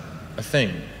not a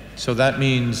thing. So that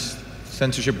means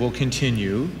censorship will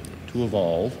continue to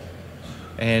evolve.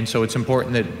 And so it's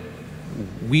important that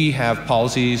we have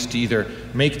policies to either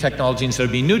make technology, instead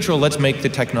of being neutral, let's make the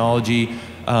technology,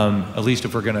 at least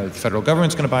if we're going to, the federal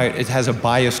government's going to buy it, it has a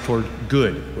bias toward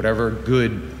good, whatever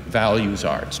good values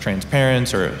are. It's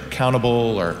transparent or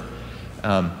accountable, or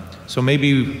so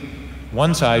maybe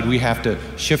one side we have to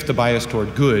shift the bias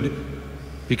toward good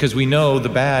because we know the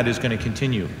bad is going to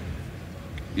continue.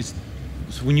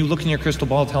 So when you look in your crystal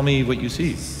ball, tell me what you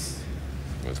see.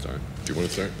 Want to start? Do you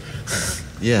want to start?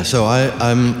 Yeah, so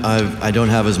I don't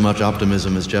have as much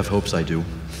optimism as Jeff hopes I do.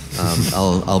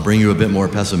 I'll bring you a bit more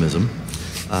pessimism.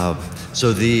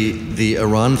 So the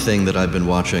Iran thing that I've been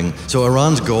watching, so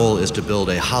Iran's goal is to build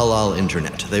a halal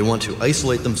internet. They want to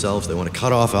isolate themselves, they want to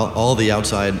cut off all the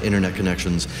outside internet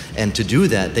connections, and to do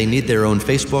that they need their own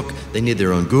Facebook, they need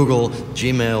their own Google,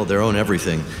 Gmail, their own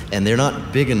everything, and they're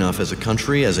not big enough as a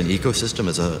country, as an ecosystem,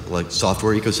 as a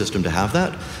software ecosystem to have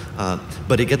that.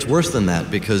 But it gets worse than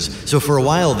that, because, so for a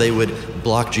while they would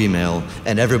block Gmail,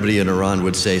 and everybody in Iran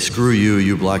would say, screw you,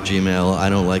 you block Gmail, I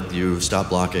don't like you, stop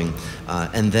blocking.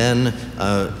 And then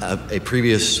a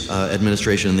previous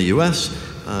administration in the US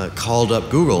called up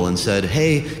Google and said,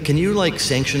 hey, can you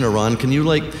sanction Iran? Can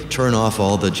you turn off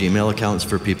all the Gmail accounts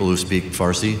for people who speak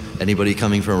Farsi? Anybody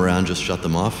coming from Iran, just shut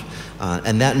them off.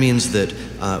 And that means that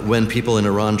when people in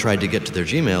Iran tried to get to their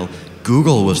Gmail,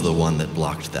 Google was the one that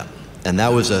blocked them. And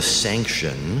that was a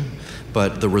sanction,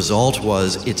 but the result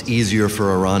was it's easier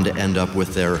for Iran to end up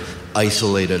with their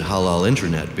isolated halal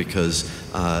internet because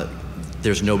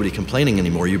there's nobody complaining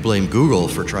anymore. You blame Google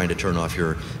for trying to turn off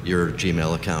your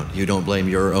Gmail account. You don't blame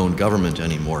your own government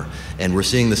anymore. And we're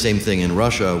seeing the same thing in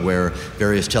Russia, where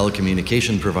various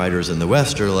telecommunication providers in the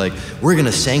West are like, we're going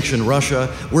to sanction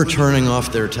Russia, we're turning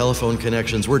off their telephone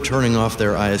connections, we're turning off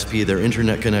their ISP, their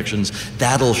internet connections.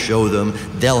 That'll show them.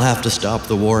 They'll have to stop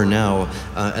the war now.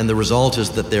 And the result is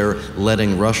that they're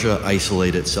letting Russia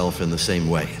isolate itself in the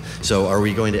same way. So are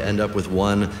we going to end up with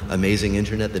one amazing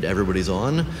internet that everybody's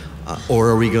on? Or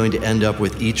are we going to end up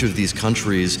with each of these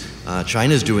countries?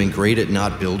 China's doing great at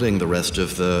not building the rest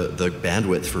of the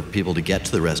bandwidth for people to get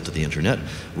to the rest of the internet.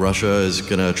 Russia is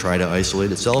going to try to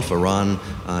isolate itself. Iran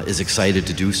is excited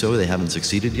to do so. They haven't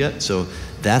succeeded yet. So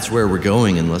that's where we're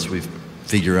going unless we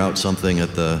figure out something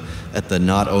at the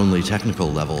not only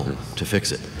technical level to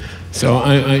fix it. So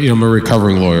I'm a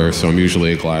recovering lawyer, so I'm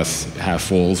usually a glass half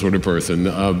full sort of person.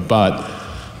 But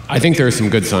I think there are some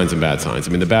good signs and bad signs.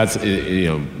 I mean, the bad,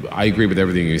 I agree with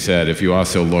everything you said. If you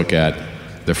also look at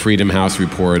the Freedom House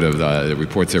report it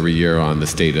reports every year on the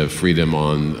state of freedom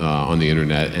on the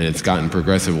internet, and it's gotten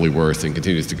progressively worse and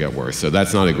continues to get worse. So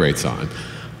that's not a great sign.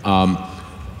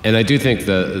 And I do think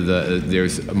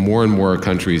there's more and more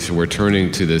countries who are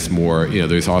turning to this more,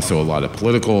 there's also a lot of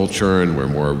political churn where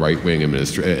more right-wing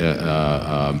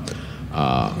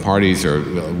parties are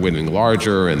winning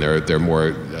larger, and they're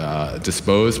more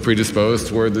predisposed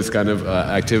toward this kind of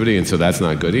activity, and so that's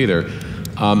not good either.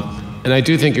 And I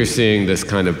do think you're seeing this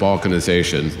kind of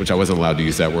balkanization, which I wasn't allowed to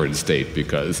use that word in state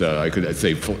because I could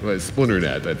say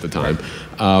splinternet at the time.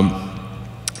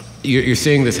 You're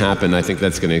seeing this happen. I think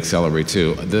that's going to accelerate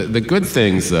too. The good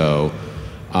things, though,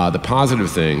 the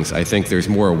positive things, I think there's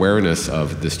more awareness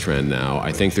of this trend now.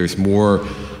 I think there's more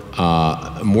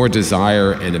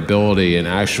desire and ability and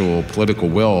actual political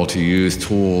will to use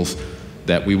tools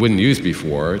that we wouldn't use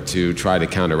before to try to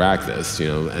counteract this.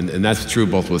 And that's true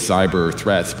both with cyber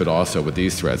threats, but also with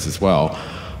these threats as well.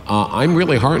 I'm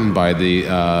really heartened by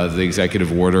the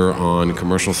executive order on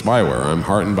commercial spyware. I'm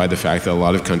heartened by the fact that a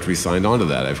lot of countries signed on to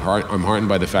that. I'm heartened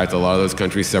by the fact that a lot of those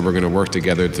countries said we're going to work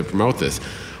together to promote this.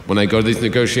 When I go to these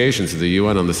negotiations with the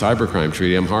UN on the cybercrime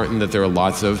treaty, I'm heartened that there are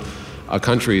lots of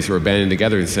countries who are banding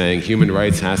together and saying human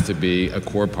rights has to be a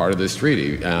core part of this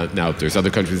treaty. Now, there's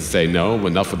other countries that say no,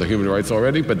 enough with the human rights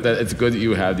already, but it's good that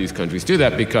you have these countries do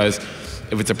that, because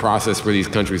if it's a process where these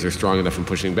countries are strong enough in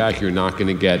pushing back, you're not going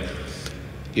to get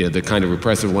the kind of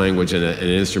repressive language and an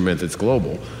instrument that's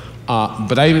global.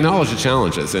 But I acknowledge the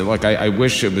challenges, and I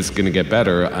wish it was going to get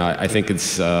better. I think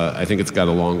it's got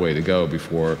a long way to go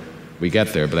before we get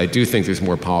there, but I do think there's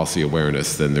more policy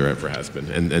awareness than there ever has been,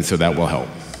 and so that will help.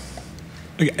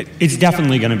 It's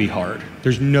definitely going to be hard.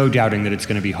 There's no doubting that it's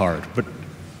going to be hard, but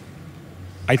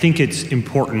I think it's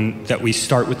important that we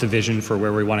start with the vision for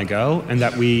where we want to go and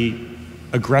that we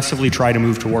aggressively try to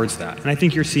move towards that. And I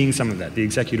think you're seeing some of that. The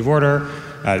executive order,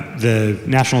 the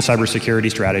national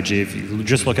cybersecurity strategy, if you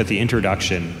just look at the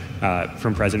introduction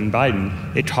from President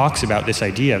Biden, it talks about this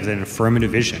idea of an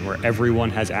affirmative vision where everyone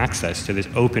has access to this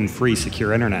open, free,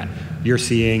 secure internet. You're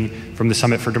seeing from the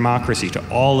Summit for Democracy to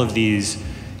all of these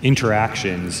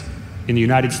interactions in the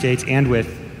United States and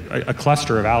with a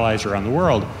cluster of allies around the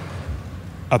world,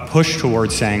 a push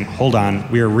towards saying, hold on,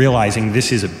 we are realizing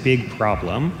this is a big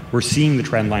problem. We're seeing the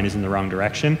trend line is in the wrong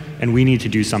direction, and we need to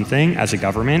do something as a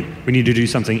government. We need to do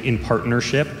something in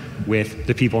partnership with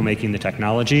the people making the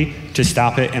technology to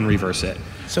stop it and reverse it.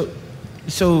 Okay,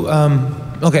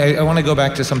 I want to go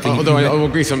back to something. Although I will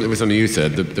agree with something you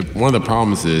said. One of the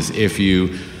problems is if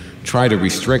you try to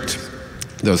restrict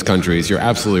those countries, you're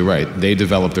absolutely right. They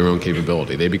develop their own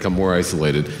capability. They become more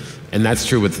isolated. And that's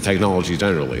true with the technology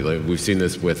generally. Like, we've seen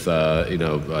this with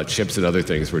chips and other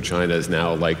things where China is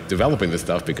now like developing this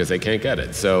stuff because they can't get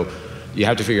it. So you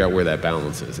have to figure out where that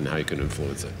balance is and how you can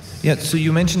influence it. Yeah, so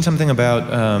you mentioned something about,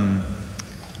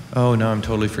 oh, no, I'm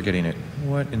totally forgetting it.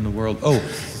 What in the world?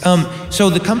 So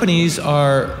the companies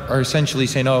are essentially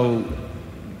saying, oh,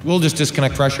 we'll just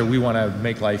disconnect Russia. We want to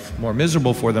make life more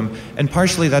miserable for them. And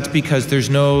partially that's because there's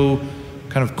no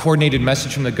kind of coordinated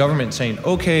message from the government saying,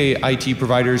 okay, IT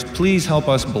providers, please help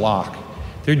us block.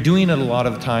 They're doing it a lot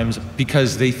of times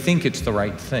because they think it's the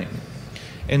right thing.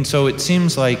 And so it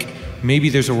seems like maybe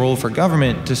there's a role for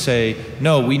government to say,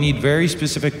 no, we need very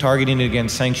specific targeting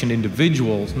against sanctioned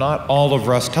individuals, not all of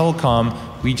Rus Telecom.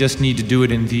 We just need to do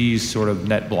it in these sort of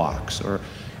net blocks, or,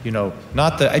 you know,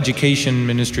 not the education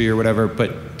ministry or whatever,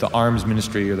 but the arms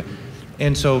ministry.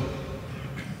 And so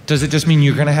does it just mean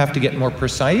you're going to have to get more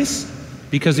precise?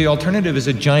 Because the alternative is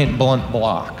a giant blunt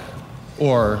block,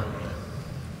 or?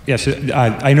 Yes,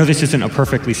 I know this isn't a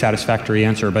perfectly satisfactory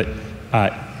answer, but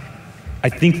I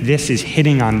think this is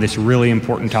hitting on this really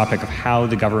important topic of how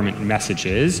the government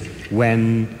messages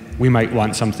when we might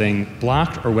want something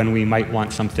blocked or when we might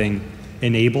want something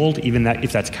enabled, even that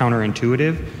if that's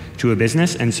counterintuitive to a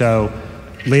business. And so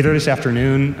later this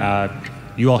afternoon,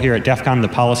 you all here at DEF CON, the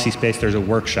policy space, there's a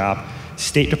workshop.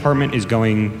 State Department is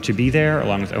going to be there,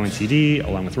 along with ONCD,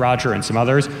 along with Roger and some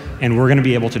others, and we're going to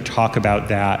be able to talk about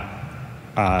that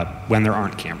when there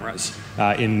aren't cameras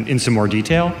in some more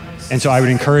detail. And so I would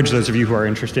encourage those of you who are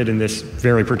interested in this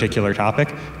very particular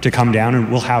topic to come down,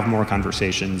 and we'll have more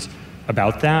conversations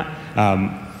about that.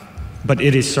 But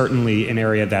it is certainly an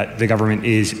area that the government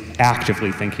is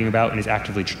actively thinking about and is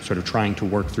actively sort of trying to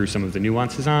work through some of the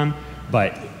nuances on,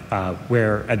 but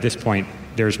where at this point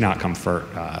there's not comfort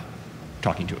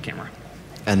talking to a camera.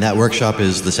 And that workshop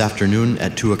is this afternoon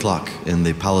at 2 o'clock in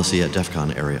the Policy at DEF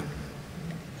CON area.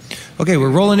 Okay,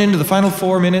 we're rolling into the final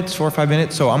 4 or 5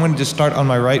 minutes, so I'm going to just start on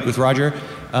my right with Roger.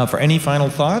 For any final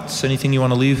thoughts, anything you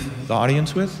want to leave the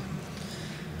audience with?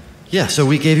 Yeah, so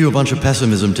we gave you a bunch of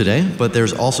pessimism today, but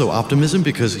there's also optimism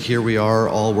because here we are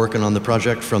all working on the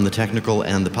project from the technical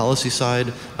and the policy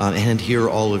side, and here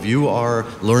all of you are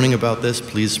learning about this.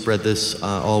 Please spread this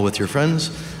all with your friends.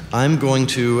 I'm going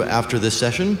to, after this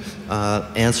session,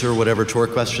 answer whatever Tor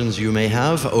questions you may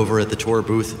have over at the Tor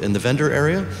booth in the vendor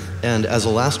area. And as a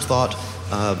last thought,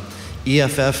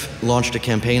 EFF launched a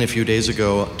campaign a few days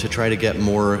ago to try to get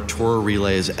more Tor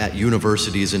relays at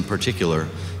universities in particular.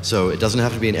 So it doesn't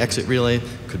have to be an exit relay, it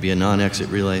could be a non-exit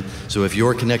relay. So if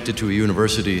you're connected to a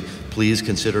university, please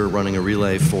consider running a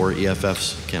relay for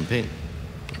EFF's campaign.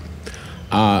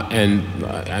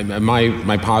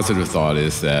 My positive thought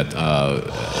is that,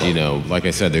 like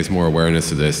I said, there's more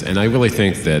awareness of this, and I really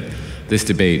think that this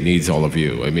debate needs all of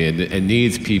you. I mean, it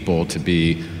needs people to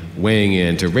be weighing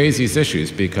in to raise these issues,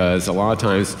 because a lot of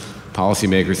times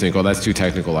policymakers think, oh, that's too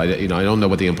technical. I don't know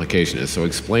what the implication is. So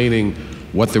explaining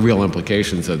what the real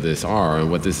implications of this are and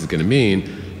what this is going to mean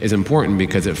is important,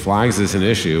 because it flags as an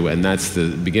issue, and that's the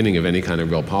beginning of any kind of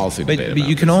real policy debate. But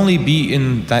you can only be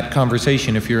in that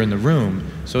conversation if you're in the room.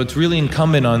 So it's really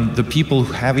incumbent on the people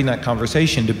having that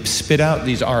conversation to spit out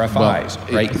these RFIs,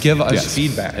 right? Give us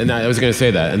feedback. And I was going to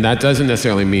say that. And that doesn't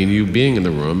necessarily mean you being in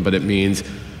the room, but it means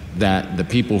that the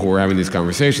people who are having these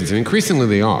conversations, and increasingly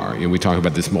they are, we talk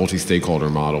about this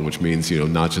multi-stakeholder model, which means,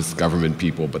 not just government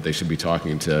people, but they should be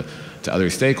talking to other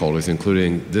stakeholders,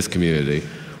 including this community.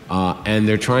 And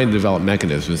they're trying to develop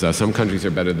mechanisms. Some countries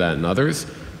are better at that than others.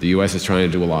 The US is trying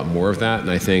to do a lot more of that, and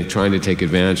I think trying to take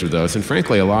advantage of those. And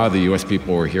frankly, a lot of the US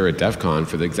people are here at DEF CON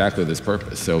for exactly this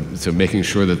purpose. So making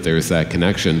sure that there's that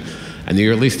connection, and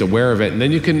you're at least aware of it. And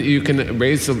then you can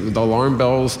raise the alarm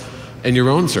bells in your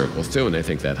own circles too, and I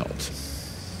think that helps.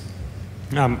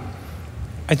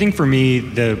 I think for me,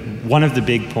 one of the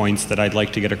big points that I'd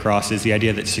like to get across is the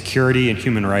idea that security and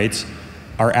human rights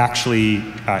are actually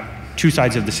two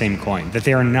sides of the same coin, that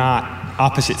they are not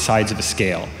opposite sides of a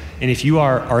scale. And if you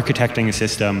are architecting a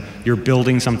system, you're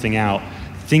building something out,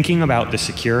 thinking about the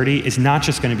security is not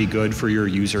just going to be good for your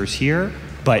users here,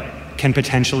 but can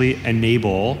potentially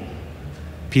enable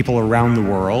people around the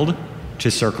world to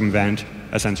circumvent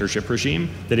a censorship regime.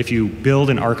 That if you build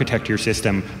and architect your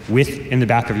system with, in the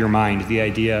back of your mind, the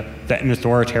idea that an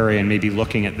authoritarian may be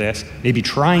looking at this, maybe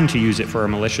trying to use it for a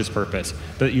malicious purpose,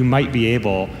 but you might be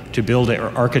able to build it or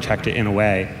architect it in a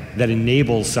way that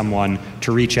enables someone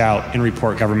to reach out and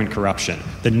report government corruption,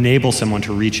 that enables someone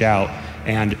to reach out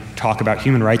and talk about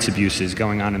human rights abuses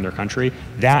going on in their country.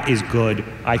 That is good,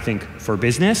 I think, for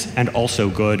business and also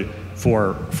good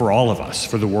for all of us,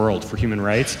 for the world, for human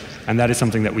rights. And that is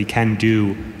something that we can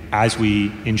do as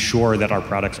we ensure that our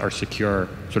products are secure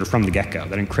sort of from the get-go,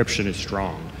 that encryption is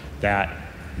strong, that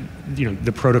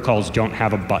the protocols don't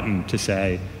have a button to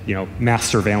say, mass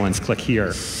surveillance, click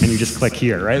here, and you just click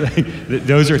here, right?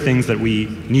 Those are things that we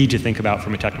need to think about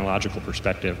from a technological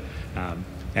perspective.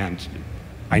 And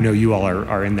I know you all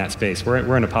are in that space.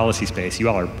 We're in a policy space. You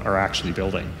all are actually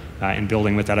building. And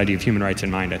building with that idea of human rights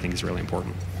in mind, I think, is really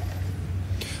important.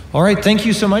 All right, thank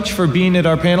you so much for being at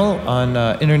our panel on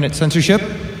internet censorship,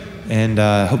 and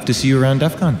hope to see you around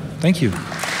DEF CON. Thank you.